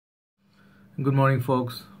Good morning,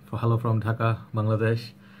 folks. Hello from Dhaka,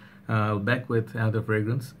 Bangladesh. Back with another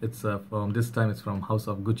fragrance. It's from this time. It's from House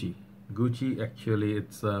of Gucci. Gucci, actually,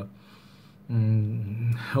 it's one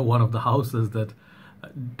of the houses that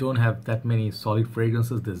don't have that many solid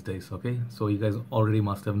fragrances these days. Okay, so you guys already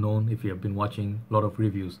must have known if you have been watching a lot of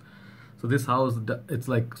reviews. So this house, it's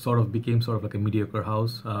like became sort of like a mediocre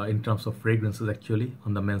house in terms of fragrances. Actually,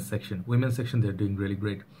 on the men's section, women's section, they're doing really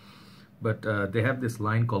great. But they have this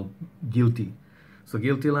line called Guilty. So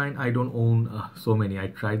Guilty line, I don't own so many. I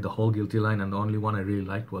tried the whole Guilty line, and the only one I really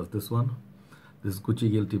liked was this one. This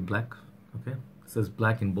Gucci Guilty Black. Okay, it says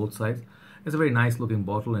black in both sides. It's a very nice looking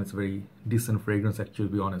bottle, and it's a very decent fragrance, actually,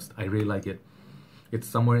 to be honest. I really like it. It's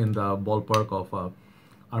somewhere in the ballpark of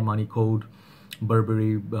Armani Code,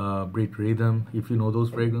 Burberry, Brit Rhythm, if you know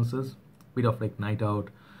those fragrances. Bit of like night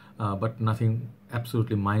out, but nothing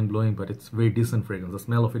absolutely mind-blowing, but it's very decent fragrance. The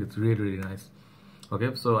smell of it, it's really, really nice.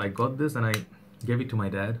 Okay, so I got this and I gave it to my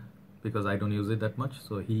dad because I don't use it that much,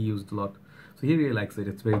 so he used a lot. So he really likes it.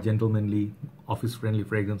 It's very gentlemanly, office-friendly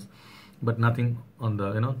fragrance, but nothing on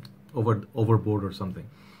the, overboard or something.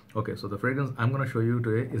 Okay, so the fragrance I'm going to show you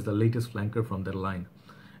today is the latest flanker from that line.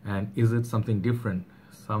 And is it something different?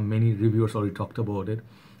 Many reviewers already talked about it.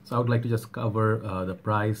 So I would like to just cover the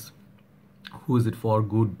price, who is it for,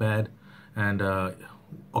 good, bad, and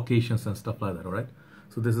occasions and stuff like that. All right,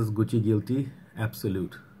 so this is Gucci Guilty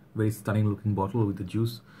Absolute, very stunning looking bottle with the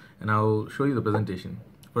juice, and I'll show you the presentation.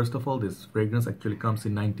 First of all, this fragrance actually comes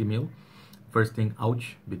in 90 ml. First thing,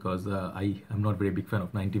 ouch, because I am not very big fan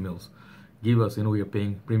of 90 mils. Give us, we are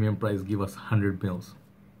paying premium price, give us 100 mils.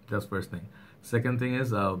 That's first thing. Second thing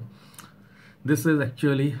is, this is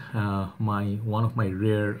actually one of my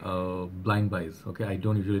rare blind buys. Okay, I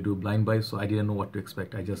don't usually do blind buys, so I didn't know what to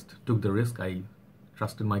expect. I just took the risk. I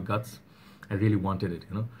trusted my guts. I really wanted it,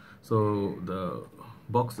 So the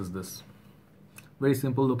box is this. Very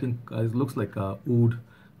simple looking. It looks like a wood,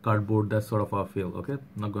 cardboard, that sort of a feel. Okay,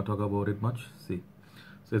 not gonna talk about it much. See,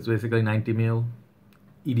 so it's basically 90 ml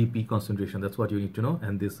EDP concentration. That's what you need to know.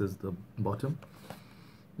 And this is the bottom.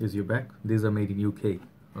 Is your back. These are made in UK.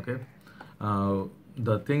 Okay.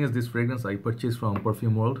 The thing is, this fragrance I purchased from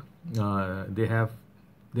Perfume World. They had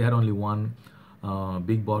only one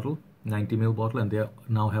big bottle, 90 ml bottle, and they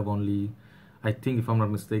now have only, I think, if I'm not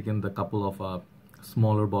mistaken, the couple of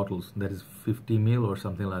smaller bottles, that is 50 ml or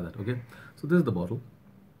something like that. Okay, so this is the bottle.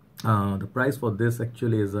 The price for this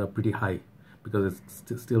actually is pretty high because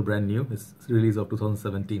it's still brand new. It's release of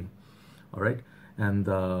 2017. All right, and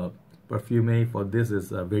the perfume for this is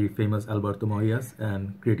very famous Alberto Morillas,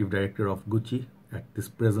 and creative director of Gucci at this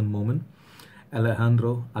present moment,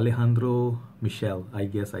 Alessandro Michele. I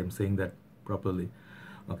guess I'm saying that properly.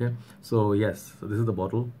 Okay, so yes, so this is the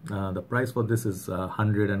bottle. The price for this is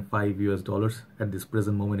 $105 at this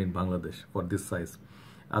present moment in Bangladesh for this size.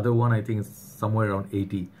 Other one I think is somewhere around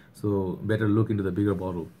 80. So better look into the bigger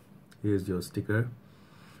bottle. Here's your sticker.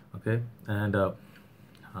 Okay, and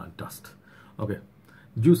dust. Okay.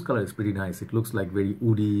 Juice color is pretty nice. It looks like very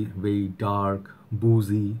woody, very dark,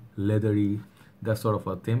 boozy, leathery, that sort of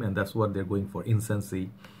a theme, and that's what they're going for, incensey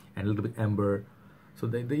and a little bit amber. So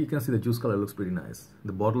you can see the juice color looks pretty nice.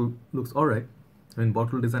 The bottle looks alright. I mean,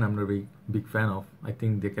 bottle design I'm not a very big fan of. I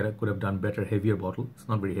think they could have done better, heavier bottle. It's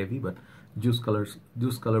not very heavy, but juice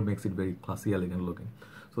color makes it very classy, elegant looking.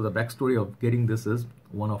 So the backstory of getting this is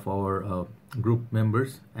one of our group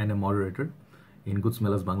members and a moderator in Good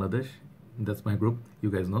Smellers Bangladesh. That's my group, you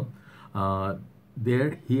guys know.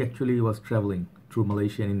 There he actually was traveling through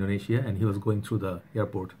Malaysia and Indonesia, and he was going through the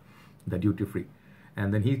airport, the duty free,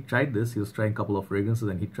 and then he tried this. He was trying a couple of fragrances,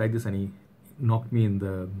 and he tried this, and he knocked me in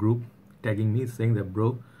the group, tagging me, saying that,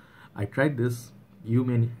 bro, I tried this, you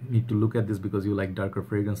may need to look at this because you like darker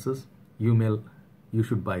fragrances, you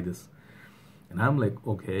should buy this. And I'm like,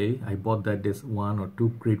 okay. I bought that this 1 or 2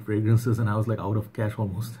 great fragrances, and I was like out of cash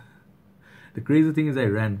almost. The crazy thing is I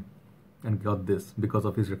ran and got this because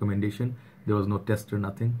of his recommendation. There was no test or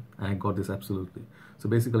nothing, and I got this absolutely. So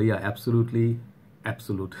basically, yeah, absolute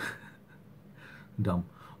dumb.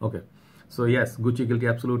 Okay, so yes, Gucci Guilty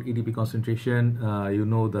Absolute EDP concentration.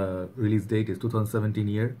 The release date is 2017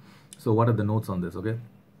 year. So what are the notes on this? Okay,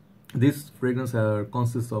 this fragrance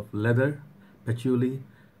consists of leather, patchouli,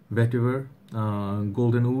 vetiver,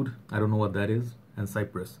 goldenwood, I don't know what that is, and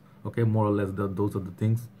cypress. Okay, more or less those are the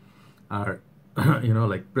things are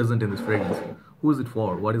like present in this fragrance. Who is it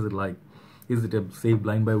for? What is it like? Is it a safe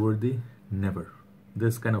blind buy worthy? Never.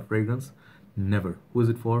 This kind of fragrance, never. Who is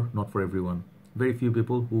it for? Not for everyone. Very few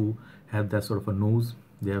people who have that sort of a nose.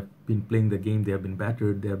 They have been playing the game, they have been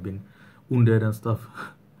battered, they have been wounded and stuff,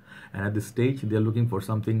 And at this stage, they're looking for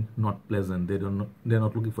something not pleasant. They're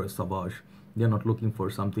not looking for a sauvage. They're not looking for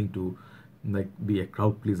something to like be a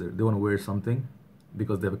crowd pleaser. They want to wear something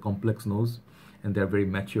because they have a complex nose and they're very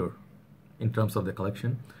mature in terms of the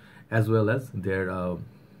collection, as well as their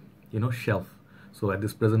shelf. So at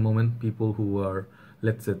this present moment, people who are,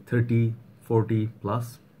 let's say, 30, 40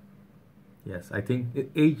 plus, yes, I think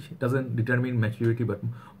age doesn't determine maturity, but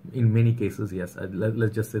in many cases, yes,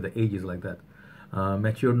 let's just say the age is like that.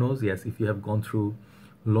 Mature nose, yes, if you have gone through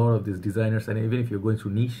a lot of these designers, and even if you're going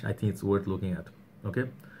through niche, I think it's worth looking at. Okay,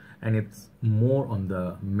 and it's more on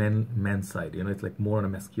the man side, it's like more on a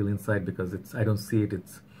masculine side, because I don't see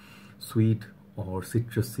it's sweet or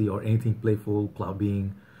citrusy or anything playful,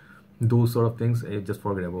 clubbing, those sort of things. Just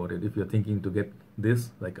forget about it. If you're thinking to get this,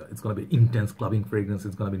 like it's gonna be intense clubbing fragrance,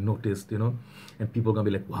 it's gonna be noticed, and people are gonna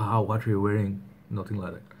be like, wow, what are you wearing? Nothing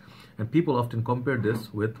like that. And people often compare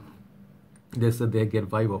this with, they said they get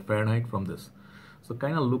vibe of Fahrenheit from this. So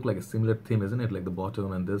kind of look like a similar theme, isn't it? Like the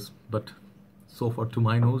bottom and this, but so far to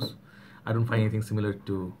my nose, I don't find anything similar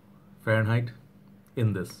to Fahrenheit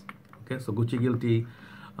in this. Okay, so Gucci Guilty,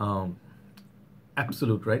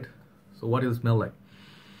 Absolute, right? So what does it smell like?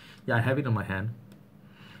 Yeah, I have it on my hand.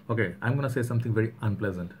 Okay, I'm gonna say something very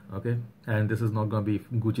unpleasant, okay? And this is not gonna be, if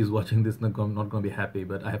Gucci's watching this, not gonna be happy,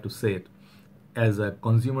 but I have to say it. As a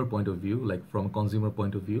consumer point of view, like from a consumer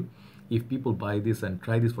point of view, if people buy this and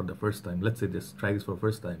try this for the first time, let's say try this for the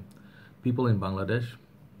first time, people in Bangladesh,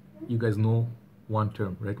 you guys know one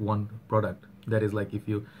term, right? One product that is like, if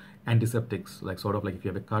you antiseptics, like sort of like if you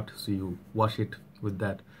have a cut, so you wash it with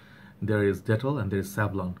that. There is Dettol and there is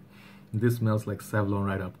Savlon. This smells like Savlon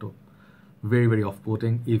right up to. Very, very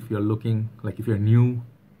off-putting. If you're looking, like if you're new,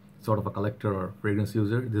 sort of a collector or fragrance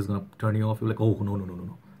user, this is gonna turn you off. You're like, oh,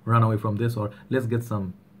 no. Run away from this, or let's get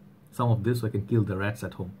some of this so I can kill the rats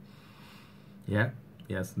at home. Yeah,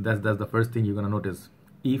 yes, that's the first thing you're gonna notice.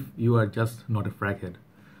 If you are just not a frag head,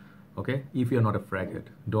 okay? If you're not a frag head,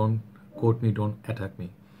 don't quote me, don't attack me.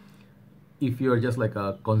 If you're just like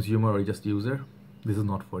a consumer or just user, this is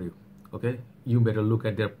not for you. Okay, you better look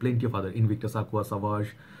at, there are plenty of other Invictus Aqua,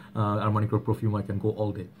 Sauvage, Armani Crop Perfume, I can go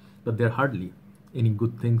all day, but there are hardly any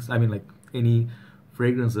good things, I mean like any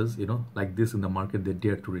fragrances, like this in the market they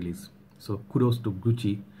dare to release. So kudos to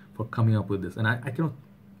Gucci for coming up with this. And I cannot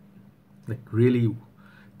like really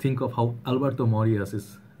think of how Alberto Morillas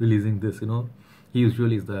is releasing this, he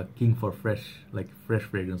usually is the king for fresh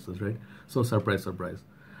fragrances, right? So surprise.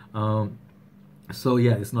 So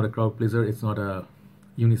yeah, it's not a crowd pleaser, it's not a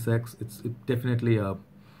unisex, it's definitely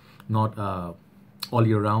not all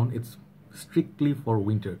year round. It's strictly for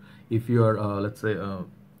winter. If you are let's say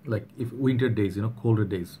like if winter days, colder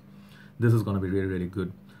days, this is going to be really, really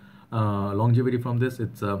good. Longevity from this,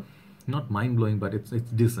 it's not mind-blowing, but it's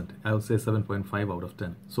decent. I would say 7.5 out of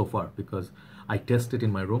 10 so far, because I test it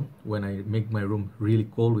in my room when I make my room really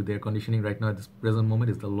cold with air conditioning. Right now at this present moment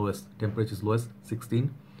is the lowest temperature, is lowest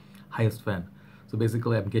 16, highest fan. So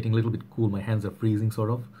basically I'm getting a little bit cool, my hands are freezing sort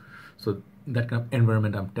of. So that kind of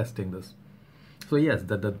environment I'm testing this. So yes,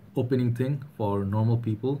 the opening thing for normal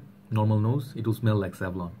people, normal nose, it will smell like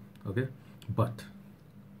Savlon, okay? But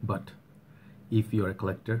if you're a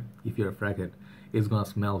collector, if you're a frag head, it's gonna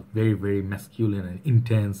smell very, very masculine and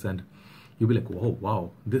intense, and you'll be like, whoa,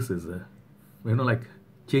 wow, this is a, like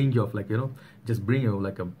change of like, just bring you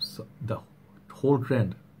like the whole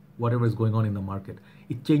trend, whatever is going on in the market,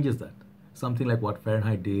 it changes that. Something like what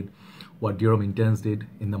Fahrenheit did, what Durham Intense did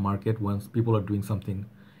in the market. Once people are doing something,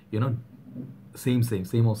 same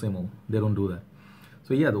old. They don't do that.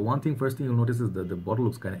 So yeah, the first thing you'll notice is that the bottle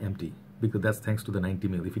looks kind of empty, because that's thanks to the 90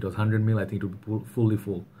 ml. If it was 100 ml, I think it would be fully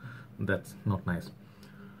full. That's not nice.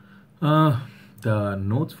 The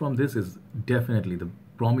notes from this is definitely the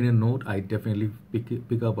prominent note. I definitely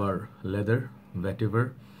pick up our leather,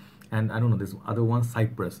 vetiver, and I don't know, this other one,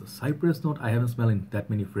 cypress. Cypress note I haven't smelled in that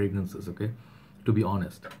many fragrances, okay, to be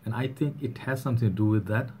honest. And I think it has something to do with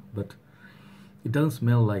that, but it doesn't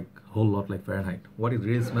smell like a whole lot like Fahrenheit. What it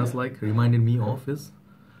really smells like, reminded me of, is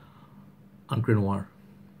Encre Noir.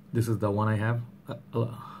 This is the one I have, a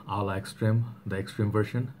la extreme, the extreme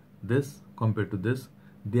version. This compared to this,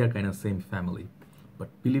 they are kind of same family. But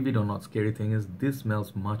believe it or not, scary thing is this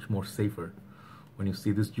smells much more safer. When you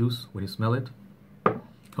see this juice, when you smell it,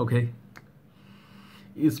 okay,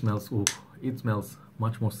 it smells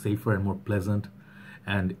much more safer and more pleasant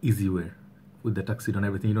and easy wear. With the tuxedo and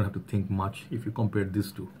everything, you don't have to think much if you compare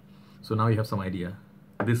these two. So now you have some idea.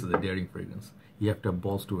 This is a daring fragrance. You have to have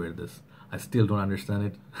balls to wear this. I still don't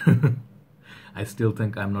understand it. I still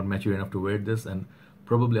think I'm not mature enough to wear this, and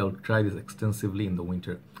probably I'll try this extensively in the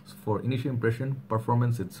winter. So for initial impression,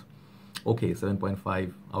 performance, it's Okay,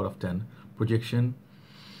 7.5 out of 10. Projection,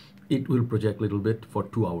 it will project a little bit for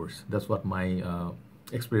 2 hours. That's what my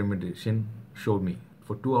experimentation showed me.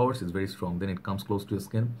 For 2 hours it's very strong, then it comes close to your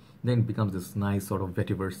skin, then it becomes this nice sort of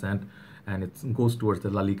vetiver scent, and it goes towards the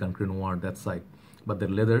Lalique and Noir, that side, but the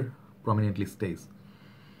leather prominently stays.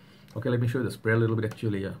 Okay, let me show you the spray a little bit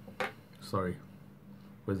actually. Yeah, sorry,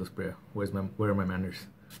 where's the spray? Where are my manners?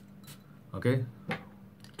 Okay,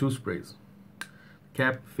 2 sprays.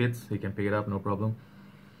 Cap fits, you can pick it up, no problem.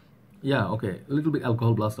 Yeah, okay, a little bit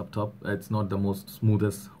alcohol blast up top. It's not the most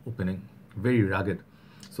smoothest opening, very rugged.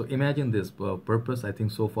 So imagine this purpose, I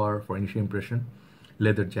think so far for initial impression,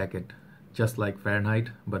 leather jacket, just like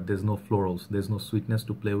Fahrenheit, but there's no florals, there's no sweetness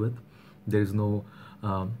to play with, there's no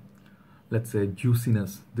let's say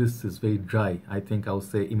juiciness. This is very dry. I think I'll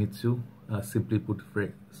say Imitsu, simply put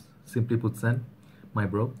scent, my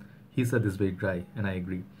bro, he said this is very dry, and I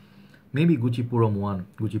agree. Maybe Gucci Purom 1,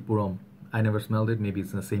 Gucci Purom, I never smelled it, maybe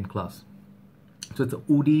it's in the same class. So it's a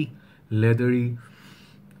woody, leathery,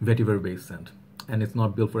 vetiver based scent, and it's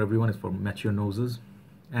not built for everyone. It's for mature noses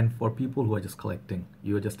and for people who are just collecting.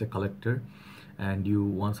 You are just a collector and you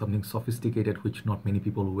want something sophisticated which not many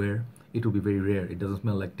people wear. It will be very rare. It doesn't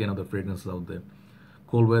smell like 10 other fragrances out there.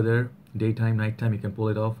 Cold weather, daytime, nighttime, you can pull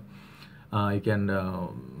it off. You can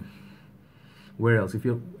where else? If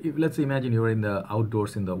let's say, imagine you're in the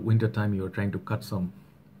outdoors in the winter time, you're trying to cut some,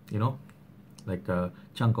 you know, like a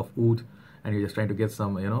chunk of wood, and you're just trying to get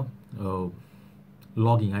some, you know,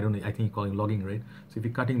 logging. I don't know, I think you call it logging, right? So if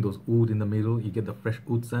you're cutting those wood in the middle, you get the fresh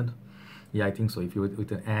wood scent. Yeah, I think so. If you're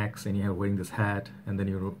with an axe and you're wearing this hat, and then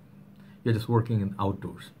you're just working in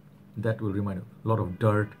outdoors, that will remind you. A lot of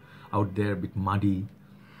dirt out there, a bit muddy.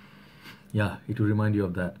 Yeah, it will remind you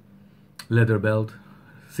of that. Leather belt,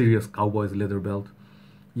 serious cowboy's leather belt.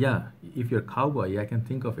 Yeah, if you're a cowboy, yeah, I can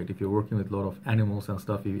think of it. If you're working with a lot of animals and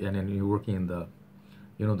stuff, and then you're working in the,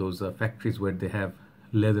 you know, those factories where they have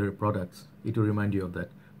leather products, it will remind you of that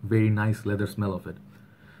very nice leather smell of it.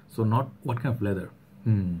 So not what kind of leather?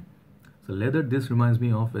 So leather, this reminds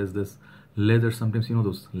me of is this leather. Sometimes, you know,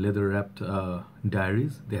 those leather wrapped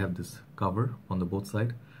diaries, they have this cover on the both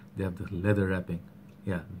side, they have the leather wrapping.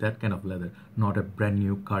 Yeah, that kind of leather, not a brand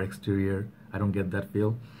new car exterior. I don't get that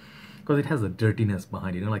feel, because it has a dirtiness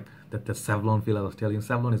behind it, you know, like that the Savlon feel I was telling you.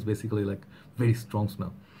 Savlon is basically like very strong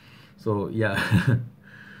smell. So yeah,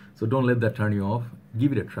 so don't let that turn you off.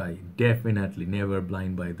 Give it a try. Definitely never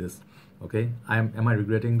blind buy this. Okay, am I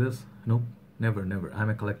regretting this? No, never, never. I'm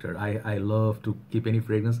a collector. I love to keep any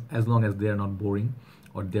fragrance as long as they are not boring,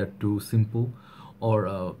 or they're too simple,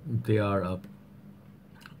 or they are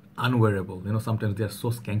unwearable. You know, sometimes they are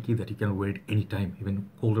so skanky that you cannot wear it anytime, even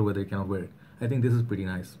colder weather you cannot wear it. I think this is pretty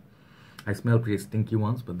nice. I smell pretty stinky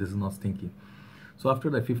ones, but this is not stinky. So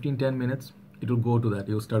after like 15-10 minutes, it will go to that.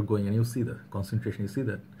 You'll start going, and you'll see the concentration. You see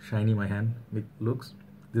that shiny my hand looks?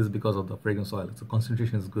 This is because of the fragrance oil. So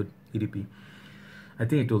concentration is good. EDP. I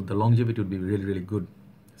think it will, the longevity will be really, really good.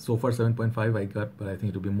 So far 7.5 I got, but I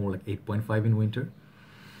think it will be more like 8.5 in winter.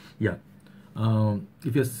 Yeah.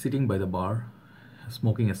 If you're sitting by the bar,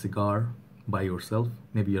 smoking a cigar by yourself,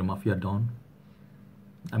 maybe you're Mafia Don.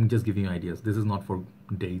 I'm just giving you ideas. This is not for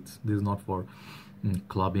dates. This is not for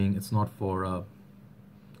clubbing. It's not for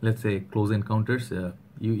let's say close encounters.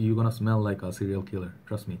 You're gonna smell like a serial killer,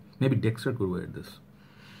 trust me. Maybe Dexter could wear this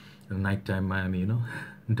in nighttime Miami, you know.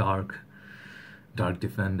 dark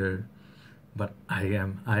Defender. But I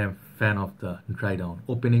am fan of the dry down.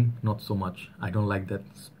 Opening, not so much. I don't like that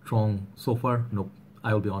strong so far. Nope,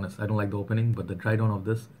 I will be honest, I don't like the opening, but the dry down of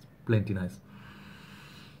this is plenty nice.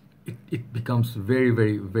 It becomes very,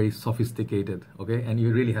 very, very sophisticated. Okay, and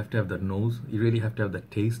you really have to have the nose, you really have to have the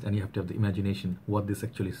taste, and you have to have the imagination what this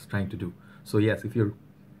actually is trying to do. So yes, if you're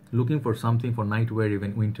looking for something for night wear,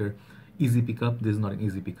 even winter, easy pickup, this is not an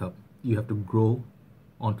easy pickup. You have to grow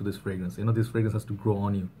onto this fragrance. You know, this fragrance has to grow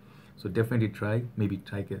on you. So definitely try, maybe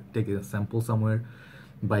take a sample somewhere,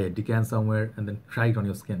 buy a decant somewhere, and then try it on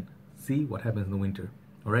your skin. See what happens in the winter.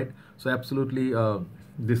 All right, so absolutely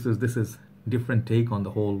this is different take on the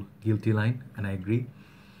whole guilty line, and I agree.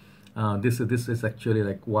 This is actually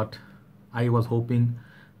like what I was hoping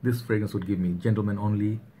this fragrance would give me. Gentleman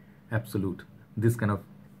only, absolute. This kind of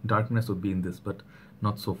darkness would be in this, but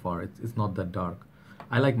not so far. It's not that dark.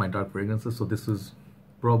 I like my dark fragrances, so this is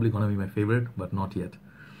probably gonna be my favorite, but not yet.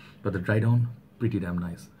 But the dry down, pretty damn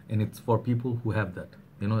nice, and it's for people who have that,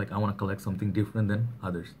 you know, like I want to collect something different than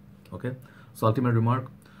others. Okay, so ultimate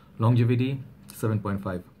remark: longevity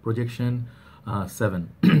 7.5, projection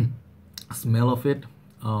 7, smell of it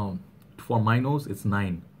for my nose it's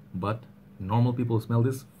 9, but normal people smell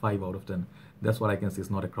this 5 out of 10. That's what I can say.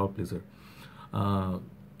 It's not a crowd pleaser.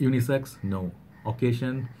 Unisex, no.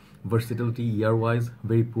 Occasion, versatility, year-wise,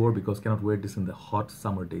 very poor because cannot wear this in the hot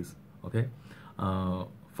summer days. Okay,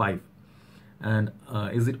 5. And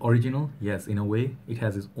is it original? Yes, in a way, it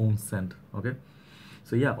has its own scent. Okay,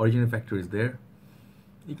 so yeah, original factor is there.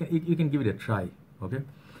 You can give it a try. Okay,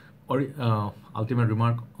 or ultimate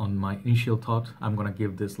remark on my initial thought, I'm gonna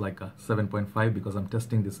give this like a 7.5 because I'm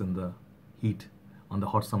testing this in the heat on the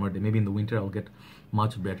hot summer day. Maybe in the winter I'll get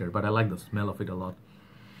much better, but I like the smell of it a lot.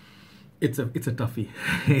 It's a toughie.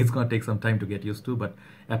 It's gonna take some time to get used to, but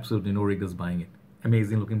absolutely no regrets buying it.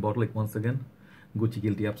 Amazing looking bottle, like once again, Gucci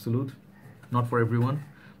Guilty Absolute. Not for everyone,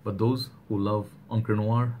 but those who love Encre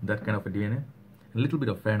Noir, that kind of a DNA. A little bit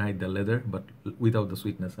of Fahrenheit, the leather, but without the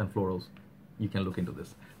sweetness and florals. You can look into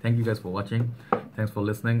this. Thank you guys for watching. Thanks for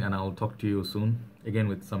listening, and I'll talk to you soon again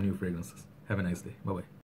with some new fragrances. Have a nice day. Bye bye.